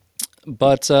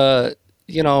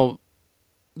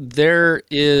there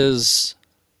is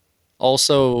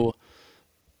also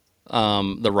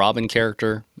the Robin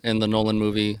character in the Nolan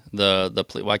movie.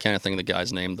 Why can't I think of the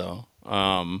guy's name though?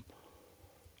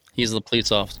 He's the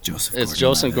police officer.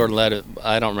 Joseph Gordon-Levitt.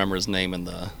 I don't remember his name in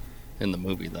the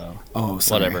movie though. Oh,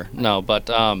 sorry. Whatever. No, but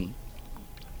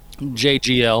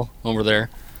JGL over there.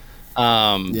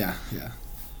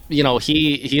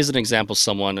 He's an example of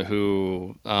someone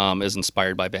who is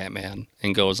inspired by Batman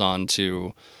and goes on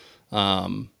to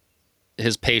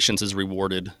his patience is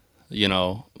rewarded,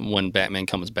 when Batman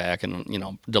comes back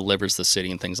and, delivers the city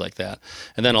and things like that.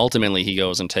 And then ultimately he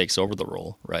goes and takes over the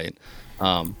role, right?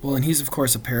 Well, and he's, of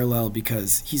course, a parallel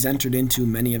because he's entered into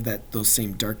many of those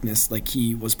same darkness. Like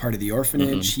he was part of the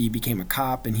orphanage, he became a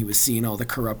cop, and he was seeing all the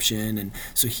corruption. And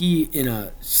so he, in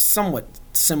a somewhat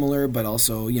similar but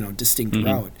also, distinct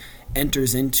route,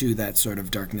 enters into that sort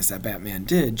of darkness that Batman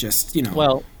did, just,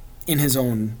 in his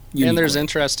own unique And there's way.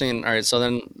 interesting, all right, so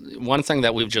then one thing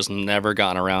that we've just never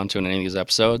gotten around to in any of these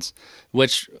episodes,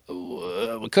 which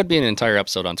could be an entire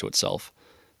episode unto itself.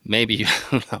 Maybe,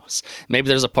 who knows? Maybe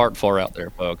there's a part 4 out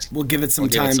there, folks. We'll give it some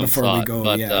time before we go.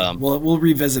 But, we'll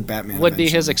revisit Batman. Would be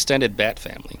his extended Bat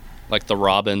family, like the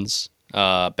Robins,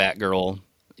 Batgirl,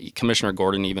 Commissioner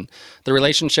Gordon even. The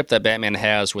relationship that Batman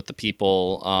has with the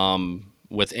people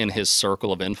within his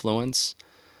circle of influence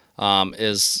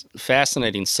is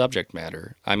fascinating subject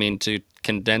matter. I mean, to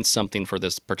condense something for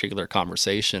this particular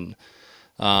conversation,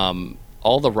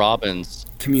 all the Robins,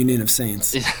 communion of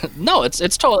saints. No,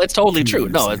 it's totally true.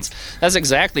 No, that's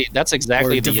exactly or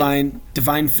divine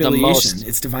filiation.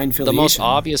 It's divine filiation. The most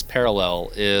obvious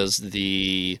parallel is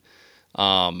the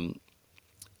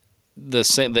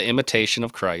imitation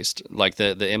of Christ, like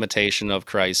the imitation of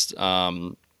Christ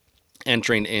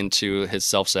entering into his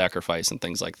self-sacrifice and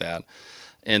things like that,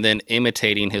 and then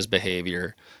imitating his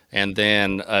behavior, and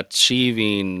then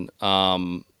achieving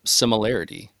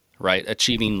similarity. Right,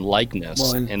 achieving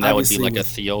likeness, and that would be like a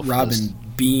Theophilus. Robin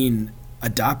being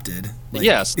adopted.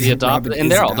 Yes, the adopted, and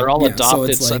they're all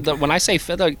adopted. So when I say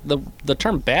the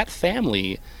term Bat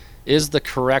family is the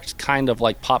correct kind of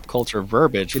like pop culture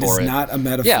verbiage for it. It is not a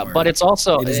metaphor. Yeah, but it's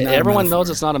also everyone knows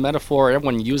it's not a metaphor.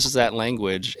 Everyone uses that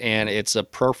language, and it's a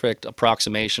perfect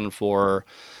approximation for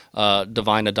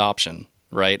divine adoption,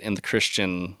 right, in the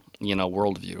Christian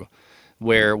worldview,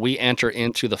 where we enter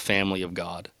into the family of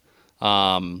God.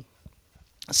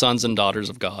 Sons and daughters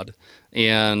of God,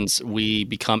 and we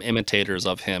become imitators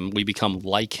of him. We become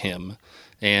like him,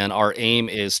 and our aim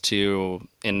is to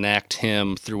enact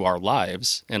him through our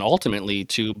lives, and ultimately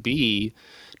to be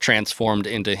transformed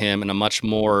into him in a much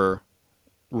more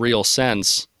real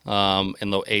sense in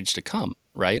the age to come,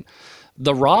 right?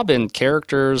 The Robin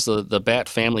characters, the Bat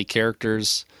family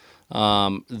characters,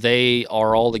 they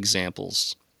are all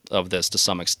examples of this to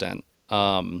some extent.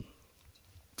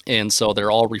 And so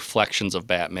they're all reflections of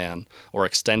Batman or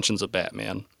extensions of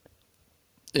Batman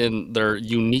in their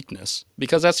uniqueness.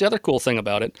 Because that's the other cool thing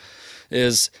about it,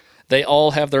 is they all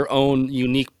have their own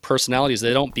unique personalities.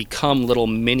 They don't become little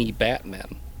mini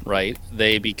Batman, right?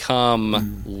 They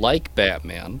become like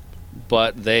Batman,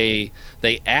 but they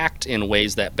act in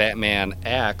ways that Batman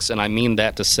acts, and I mean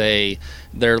that to say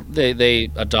they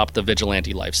adopt the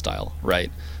vigilante lifestyle,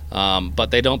 right?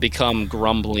 But they don't become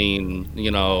grumbling,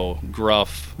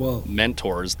 gruff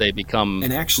mentors. They become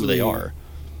who they are.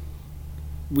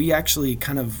 We actually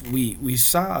we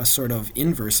saw a sort of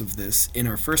inverse of this in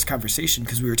our first conversation,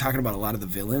 because we were talking about a lot of the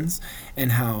villains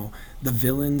and how the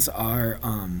villains are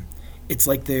it's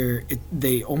like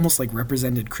they almost like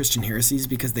represented Christian heresies,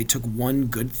 because they took one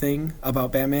good thing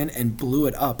about Batman and blew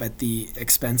it up at the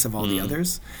expense of all the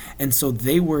others. And so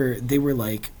they were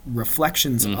like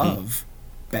reflections of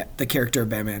the character of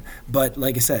Batman, but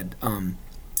like I said,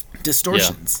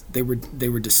 distortions. They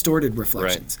were distorted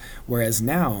reflections. Right. Whereas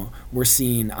now we're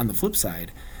seeing, on the flip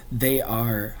side, they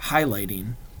are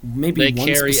highlighting maybe one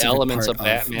carry specific elements part of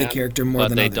Batman, the character more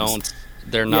than others. But they don't.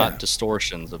 They're not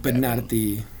distortions of Batman. But not at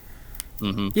the.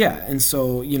 Yeah, and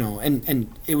so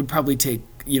and it would probably take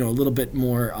a little bit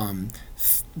more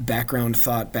background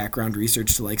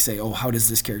research to like say, oh, how does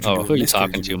this character do who are you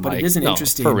talking to, Mike? But it is an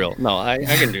interesting. For real. No, I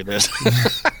can do this.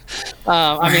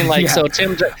 I mean, so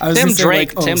Tim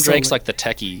Drake's like the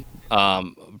techie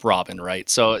Robin, right?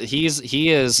 So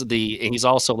he's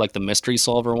also like the mystery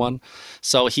solver one.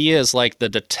 So he is like the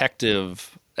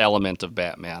detective element of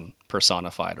Batman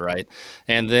personified, right?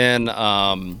 And then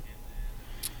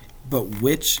but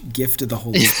which gift of the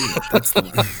Holy Spirit? That's the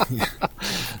one. Yeah.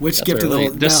 Which gift of the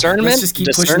Holy Discernment? Let's just keep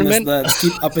pushing this. Let's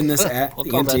keep upping this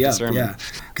we'll ante up. Yeah,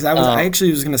 because I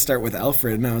actually was going to start with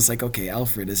Alfred, and I was like, okay,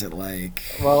 Alfred, is it like?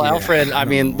 Well, Alfred. I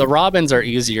mean, the Robins are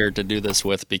easier to do this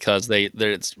with because there's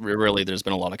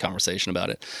been a lot of conversation about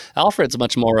it. Alfred's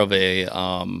much more of a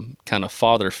kind of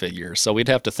father figure, so we'd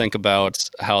have to think about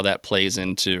how that plays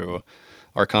into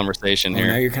our conversation here.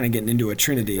 Now you're kind of getting into a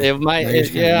trinity. It might,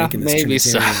 maybe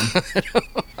so.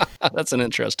 That's an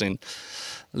interesting.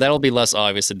 That'll be less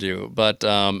obvious to do, but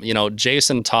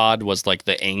Jason Todd was like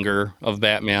the anger of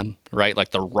Batman, right?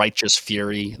 Like the righteous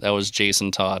fury. That was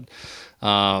Jason Todd,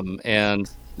 and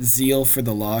zeal for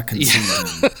the law consumed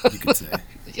him, you could say.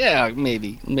 Yeah,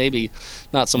 maybe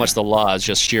not so much the law as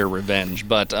just sheer revenge,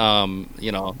 but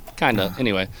kind of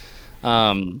anyway,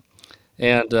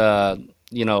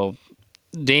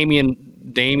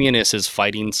 Damian is his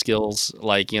fighting skills,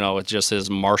 like, it's just his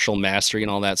martial mastery and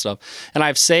all that stuff. And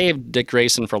I've saved Dick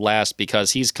Grayson for last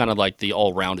because he's kind of like the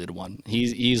all-rounded one.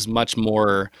 He's much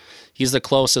more, he's the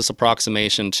closest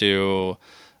approximation to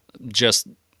just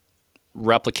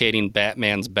replicating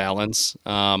Batman's balance,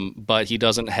 but he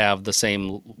doesn't have the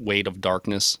same weight of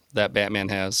darkness that Batman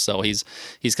has. So he's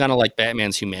kind of like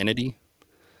Batman's humanity.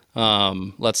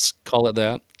 Let's call it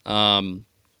that.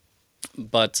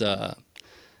 But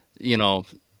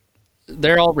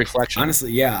they're all reflections.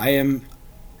 Honestly, yeah,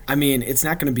 I mean, it's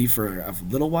not going to be for a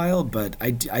little while, but I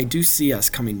do see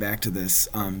us coming back to this.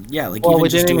 We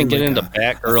didn't even get into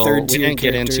Batgirl. We didn't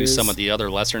get into some of the other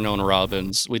lesser-known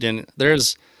Robins. We didn't.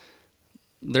 There's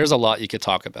a lot you could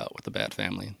talk about with the Bat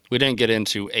family. We didn't get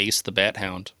into Ace the Bat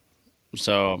Hound.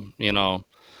 So the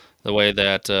way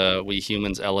that we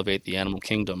humans elevate the animal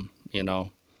kingdom.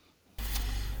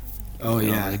 Oh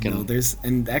yeah,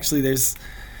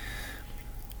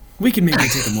 we can maybe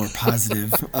take a more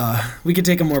positive. We could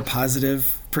take a more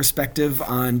positive perspective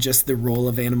on just the role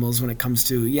of animals when it comes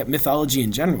to mythology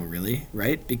in general, really,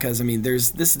 right? Because I mean,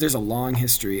 there's a long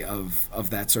history of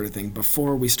that sort of thing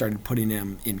before we started putting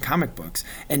them in comic books,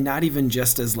 and not even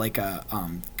just as like a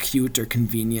cute or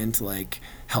convenient like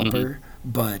helper,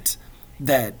 but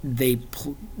that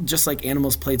just like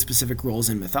animals played specific roles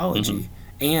in mythology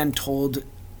and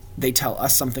they tell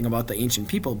us something about the ancient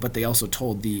people, but they also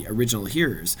told the original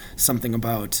hearers something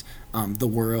about the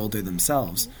world or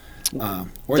themselves,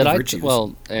 or the virtues.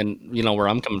 Where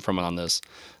I'm coming from on this,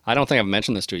 I don't think I've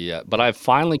mentioned this to you yet, but I've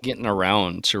finally gotten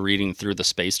around to reading through the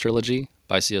Space Trilogy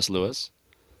by C.S. Lewis.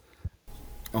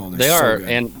 Oh, they are, so good.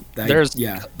 And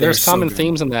there's common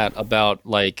themes in that about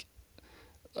like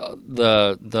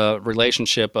the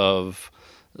relationship of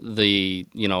the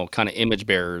kind of image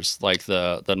bearers, like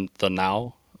the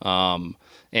now.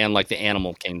 And like the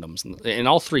animal kingdoms in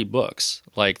all three books,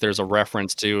 like there's a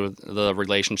reference to the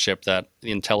relationship that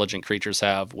the intelligent creatures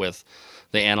have with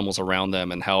the animals around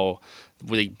them and how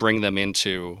we bring them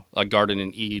into a Garden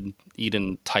in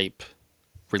Eden type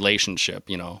relationship,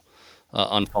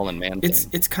 unfallen man.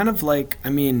 It's kind of like,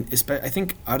 I mean, I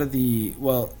think out of the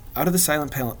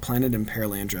Silent Planet and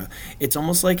Paralandra, it's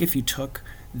almost like if you took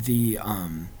the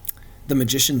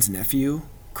Magician's Nephew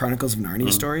Chronicles of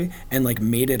Narnia story and like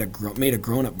made a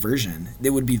grown-up version,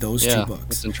 it would be those two books.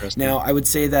 That's interesting. Now I would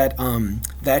say that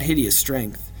that Hideous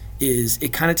Strength is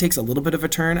it kind of takes a little bit of a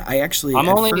turn. I'm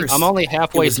only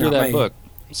halfway through that book,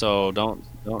 so don't.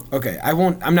 Okay,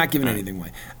 I'm not giving anything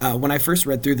away. When I first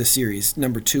read through the series,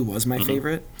 number 2 was my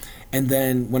favorite, and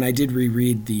then when I did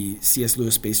reread the C.S.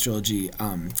 Lewis space trilogy,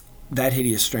 That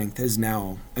Hideous Strength is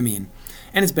now,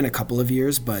 and it's been a couple of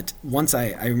years, but once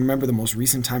I remember the most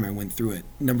recent time I went through it,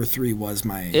 number 3 was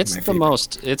my favorite. It's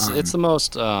the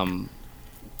most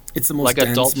like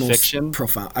dense, adult most fiction,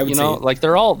 profound. I would say, like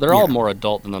they're all more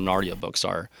adult than the Narnia books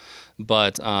are,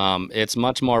 but it's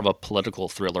much more of a political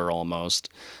thriller almost.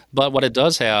 But what it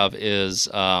does have is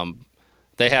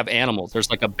they have animals. There's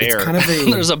like a bear.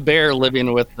 There's a bear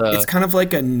living with the. It's kind of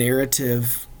like a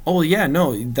narrative. Oh yeah,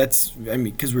 no, because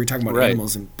we were talking about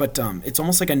animals, but it's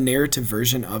almost like a narrative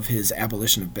version of his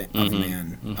Abolition of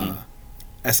Man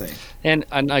essay. And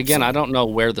again, I don't know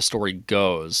where the story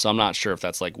goes, so I'm not sure if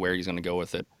that's like where he's going to go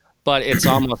with it. But it's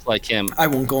almost like him. I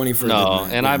won't go any further. No,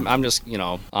 than that, and I'm just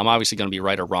I'm obviously going to be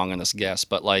right or wrong on this guess,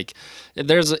 but like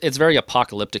it's very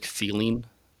apocalyptic feeling.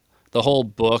 The whole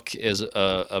book is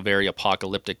a very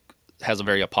apocalyptic. Has a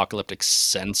very apocalyptic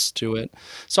sense to it.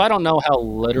 So I don't know how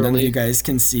literally. None of you guys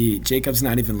can see. Jacob's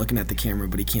not even looking at the camera,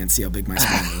 but he can't see how big my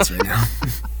smile is right now.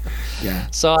 Yeah.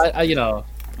 So I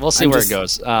we'll see where it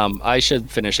goes. I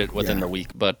should finish it within the week,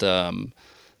 but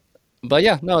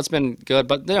yeah, no, it's been good.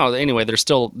 But anyway,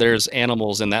 there's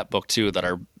animals in that book too that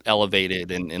are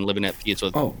elevated and living at peace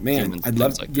with humans. I'd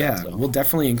love like that. So. We'll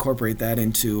definitely incorporate that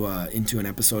into an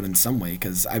episode in some way,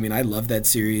 because I love that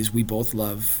series. We both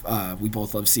love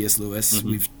C.S. Lewis.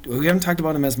 We haven't talked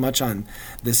about him as much on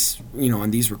this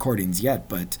on these recordings yet,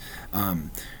 but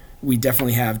we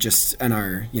definitely have just in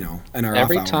our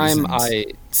every off time hours I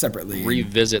separately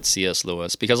revisit C.S.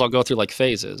 Lewis, because I'll go through like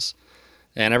phases,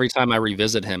 and every time I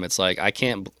revisit him, it's like I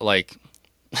can't like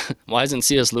why isn't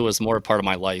C.S. Lewis more a part of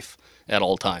my life at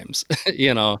all times?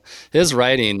 His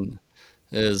writing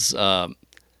is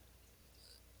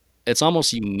it's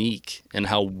almost unique in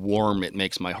how warm it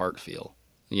makes my heart feel.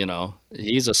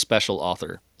 He's a special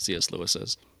author, C.S. Lewis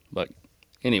is. But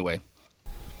anyway.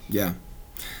 Yeah.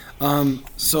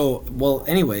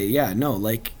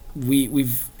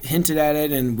 We've hinted at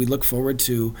it, and we look forward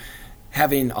to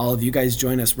having all of you guys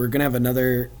join us. We're gonna have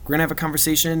a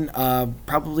conversation.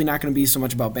 Probably not gonna be so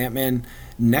much about Batman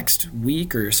next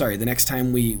week, the next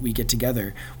time we get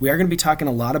together. We are gonna be talking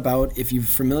a lot about, if you're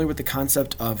familiar with the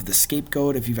concept of the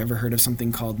scapegoat, if you've ever heard of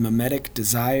something called mimetic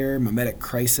desire, mimetic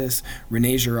crisis,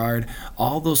 Rene Girard,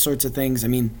 all those sorts of things.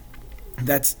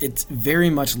 It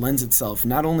very much lends itself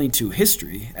not only to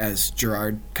history, as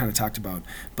Girard kind of talked about,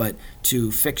 but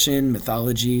to fiction,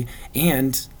 mythology,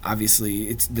 and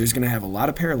obviously there's going to have a lot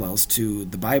of parallels to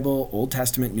the Bible, Old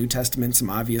Testament, New Testament,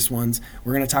 some obvious ones.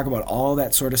 We're going to talk about all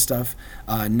that sort of stuff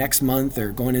next month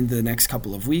or going into the next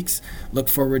couple of weeks. Look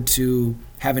forward to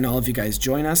having all of you guys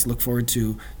join us. Look forward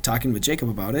to talking with Jacob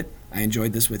about it. I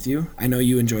enjoyed this with you. I know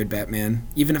you enjoyed Batman.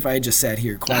 Even if I had just sat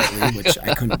here quietly, which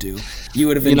I couldn't do, you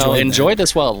would have enjoyed enjoy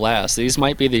this while it lasts. These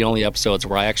might be the only episodes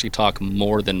where I actually talk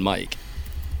more than Mike.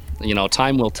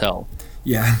 Time will tell.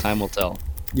 Yeah. Time will tell.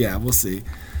 Yeah, we'll see.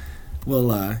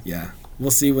 We'll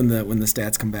see when the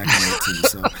stats come back on it too.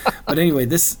 So, but anyway,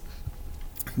 this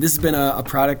has been a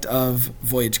product of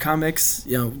Voyage Comics.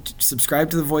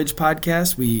 Subscribe to the Voyage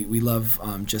podcast. We love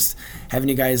just having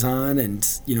you guys on and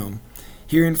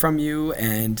hearing from you,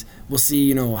 and we'll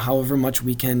see however much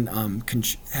we can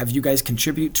have you guys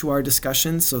contribute to our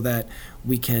discussions, so that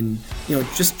we can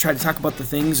just try to talk about the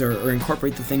things or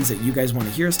incorporate the things that you guys want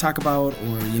to hear us talk about,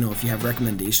 or if you have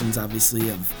recommendations obviously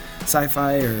of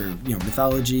sci-fi or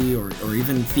mythology or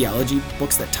even theology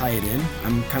books that tie it in.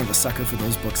 I'm kind of a sucker for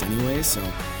those books anyway, so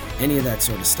any of that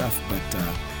sort of stuff. But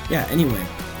anyway,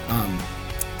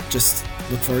 just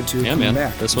look forward to coming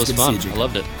back. This was fun. I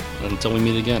loved it. Until we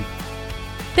meet again.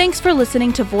 Thanks for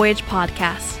listening to Voyage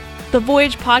Podcast. The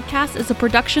Voyage Podcast is a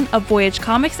production of Voyage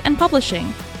Comics and Publishing,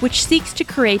 which seeks to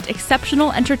create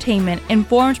exceptional entertainment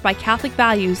informed by Catholic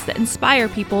values that inspire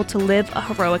people to live a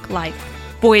heroic life.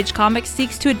 Voyage Comics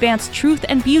seeks to advance truth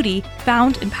and beauty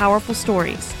found in powerful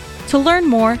stories. To learn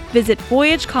more, visit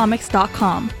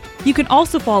voyagecomics.com. You can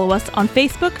also follow us on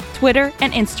Facebook, Twitter,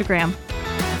 and Instagram.